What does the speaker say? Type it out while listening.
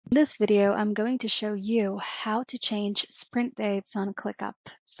In this video, I'm going to show you how to change sprint dates on ClickUp.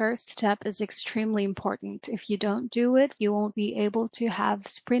 First step is extremely important. If you don't do it, you won't be able to have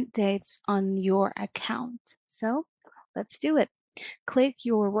sprint dates on your account. So let's do it. Click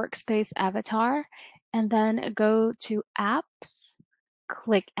your workspace avatar and then go to Apps,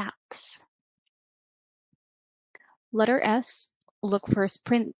 click Apps. Letter S, look for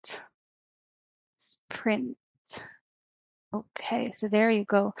Sprint. Sprint. Okay, so there you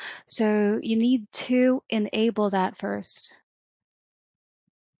go. So you need to enable that first.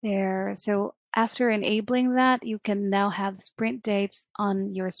 There. So after enabling that, you can now have sprint dates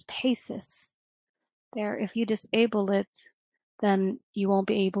on your spaces. There. If you disable it, then you won't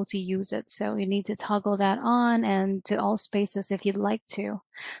be able to use it. So you need to toggle that on and to all spaces if you'd like to.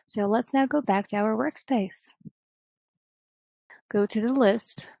 So let's now go back to our workspace. Go to the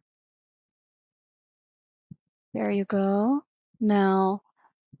list. There you go. Now,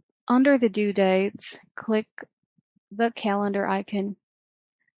 under the due date, click the calendar icon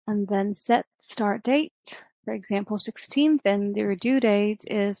and then set start date. For example, 16th, and their due date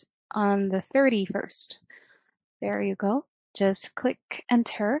is on the 31st. There you go. Just click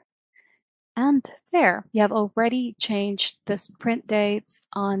enter. And there, you have already changed the sprint dates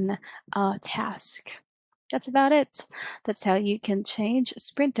on a task. That's about it. That's how you can change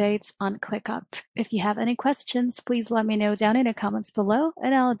sprint dates on ClickUp. If you have any questions, please let me know down in the comments below,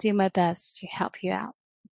 and I'll do my best to help you out.